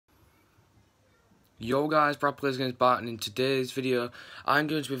Yo guys, Brad plays against Barton. In today's video, I'm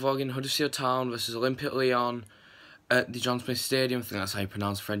going to be vlogging Huddersfield Town versus Olyimpique Lyon at the John Smith Stadium. I think that's how you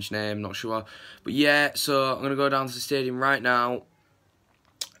pronounce the French name, not sure. But yeah, so I'm going to go down to the stadium right now.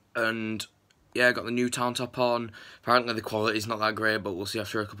 And yeah, I got the new Town top on. Apparently the quality's not that great, but we'll see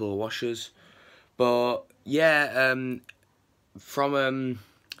after a couple of washes. But yeah, from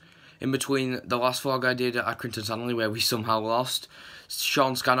in between the last vlog I did at Accrington Stanley, where we somehow lost,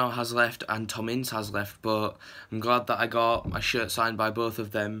 Sean Scannell has left and Tom Ince has left, but I'm glad that I got my shirt signed by both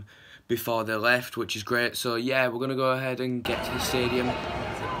of them before they left, which is great. So yeah, we're going to go ahead and get to the stadium.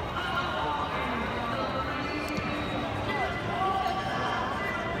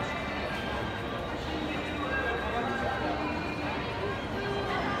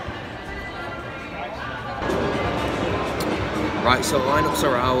 Right, so lineups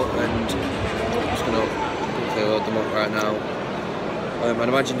are out and I'm just going to quickly load them up right now. I'd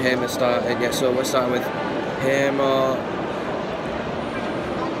imagine Hamer's starting. Yeah, so we're starting with Hamer.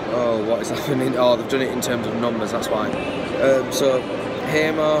 Oh, what is happening? Oh, they've done it in terms of numbers, that's why. So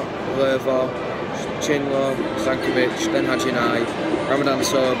Hamer, Lerva, Chinlo, Stankovic, then Hajinai, Ramadan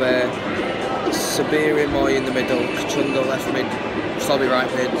Sobe, Sabiri Moy in the middle, Chunga left mid, Slobby right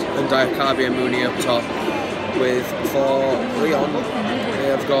mid, and Diakabi and Mooney up top. With for Lyon, we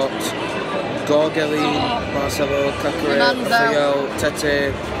have got Gorgelin, Marcelo, Kakare, Rafael,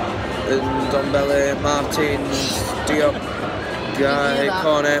 Tete, and Dombele, Martins, Diop, Guy,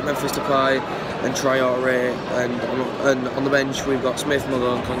 Cornet, Memphis Depay, and Traore. And on the bench we've got Smith,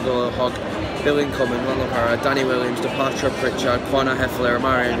 Malone, Congolo, Hogg, Billingham, Ronald Parra, Danny Williams, Departure, Pritchard, Quana, Heffler,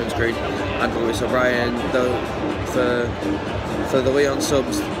 Amari Green, and Lewis O'Brien. For the Lyon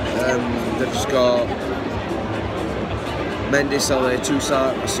subs, they've just got Mendy, Saleh,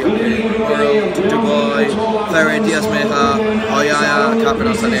 Toussaint, Masioke, Morel, Dubois, Ferre, Diaz-Meha, Oyaya, I can't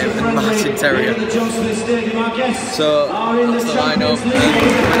pronounce that name, and Martin Terrier. So, that's the lineup,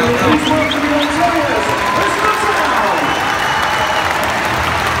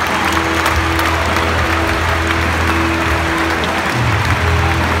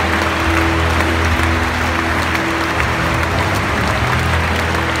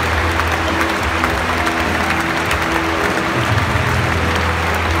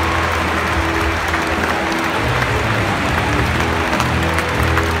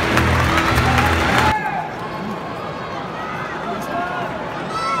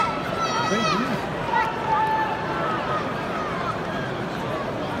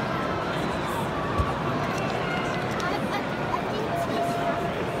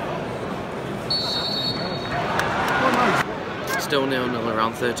 still 0-0,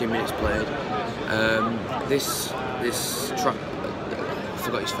 around 13 minutes played. This track, I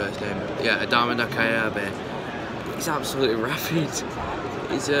forgot his first name. Yeah, Adama Dakayabe. He's absolutely rapid.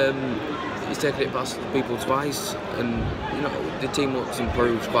 He's taken it past people twice, and you know the team looks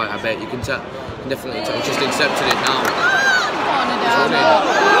improved quite a bit. You can tell, definitely tell. Just accepted it now. He's running.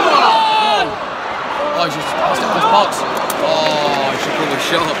 Oh, he's just passed it off his box. Oh, he should pull the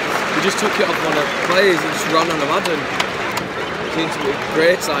shot. He just took it off one of the players and just ran on the Madden. Seems to be a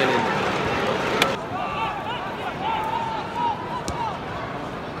great signing.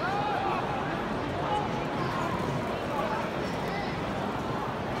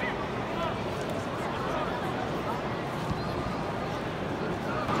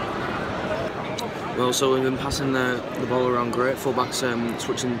 Well, so we've been passing the ball around great. Fullbacks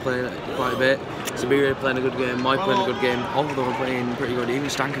switching the play quite a bit. Sabiria playing a good game, Mike playing a good game, all of them are playing pretty good. Even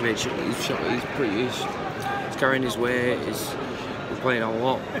Stankovic, he's carrying his weight. He's playing a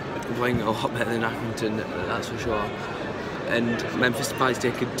lot. Playing a lot better than Accrington, that's for sure. And Memphis Depay's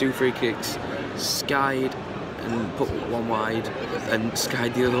taken 2 free kicks, skied and put one wide, and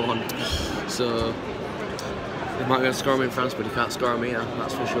skied the other one. So he might be able to score him in France, but he can't score him here,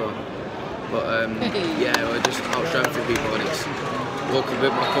 that's for sure. But yeah, we're just outstrafing people, and it's looking a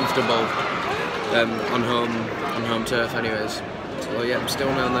bit more comfortable on home turf, anyways. So yeah, I'm still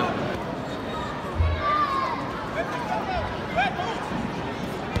down there.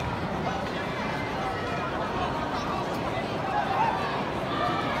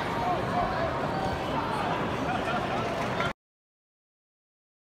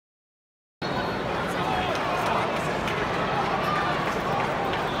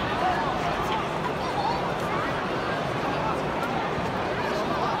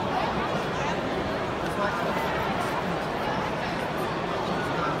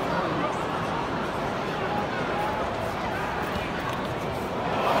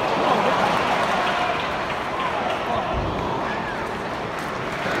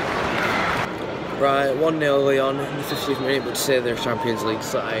 1-0 Lyon in the 50th minute, but to say they're Champions League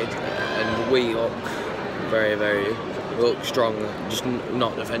side, and we look very strong, just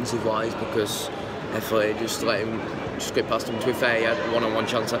not defensive wise, because FA just let him just get past him. To be fair, he had a one-on-one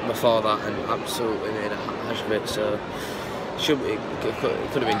chance before that and absolutely made a hash of it, so it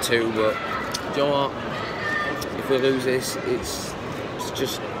could have been 2, but do you know what? If we lose this, it's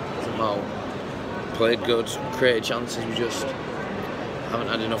just, well, played good, created chances, we just haven't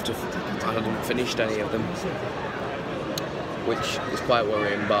had enough to, I haven't finished any of them, which is quite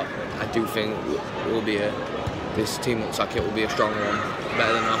worrying, but I do think it will be this team looks like it will be a strong one,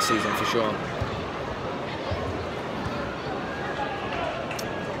 better than last season for sure.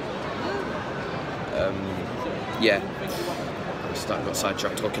 Yeah, I got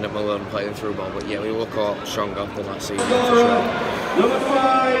sidetracked looking at Malone playing through ball, but yeah, we look a lot stronger than last season for sure. Number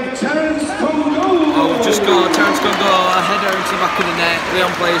 5, Terence Congo. Oh, we've just got Terence Congo, a header into the back of the net. Lyon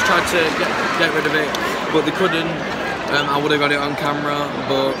players tried to get rid of it, but they couldn't. I would have got it on camera,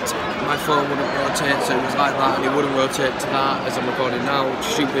 but my phone wouldn't rotate, so it was like that, and it wouldn't rotate to that as I'm recording now.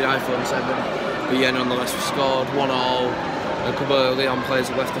 Stupid iPhone 7. But yeah, nonetheless, we scored 1-1. A couple of Lyon players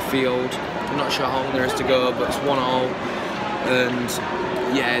have left the field. I'm not sure how long there is to go, but it's 1-1. And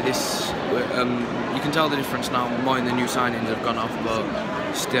yeah, this you can tell the difference now. More in the new signings have gone off, but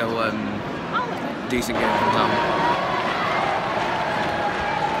still decent game from them.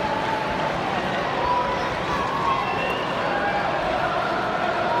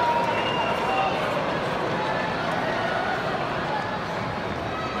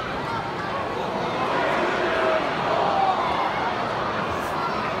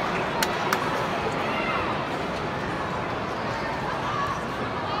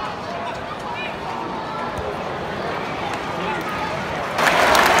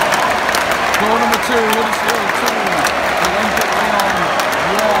 Goal number 2, Huddersfield 2, Olyimpique Lyon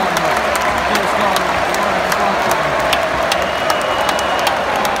 1. First goal, LAURENT DEPOITRE.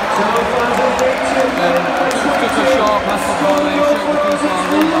 Just a short pass of volley, straight to the first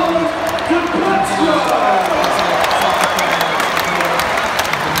goal, rebound into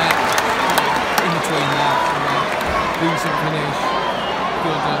the net. In between there, decent finish.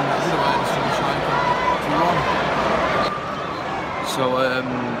 Good, good awareness from the striker. 2-1. So,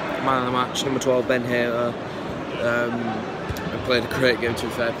 man of the match, number 12, Ben Hater. Played a great game, to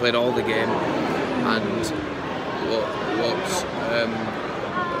be fair. Played all the game, and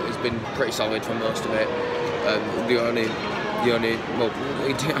it's been pretty solid for most of it. The only, well,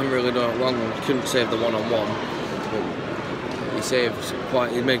 he didn't really do it wrong. He couldn't save the one-on-one,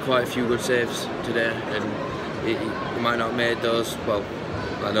 but he made quite a few good saves today, and he might not have made those. Well,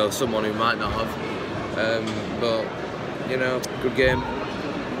 I know someone who might not have, but you know, good game.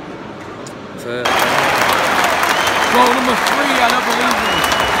 Goal number 3, I don't believe this.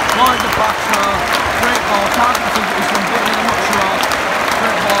 LAURENT DEPOITRE, great ball, targeted it was from Britain, I'm not sure.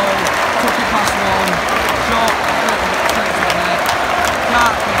 Great ball, took it past one, shot, straight to the net.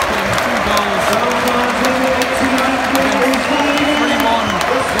 Can't kick in, 2 goals. 3-1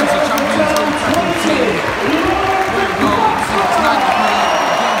 against the Champions League second team. Great goal, it's 90 minutes,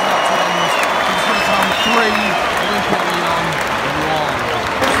 the game's about to end. It's going to have 3, Olyimpique Lyon 1.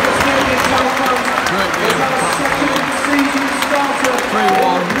 Great game for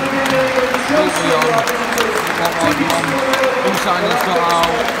 3-1, beat Lyon, 1-1, new signings got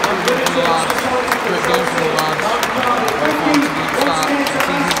out, good for the lads.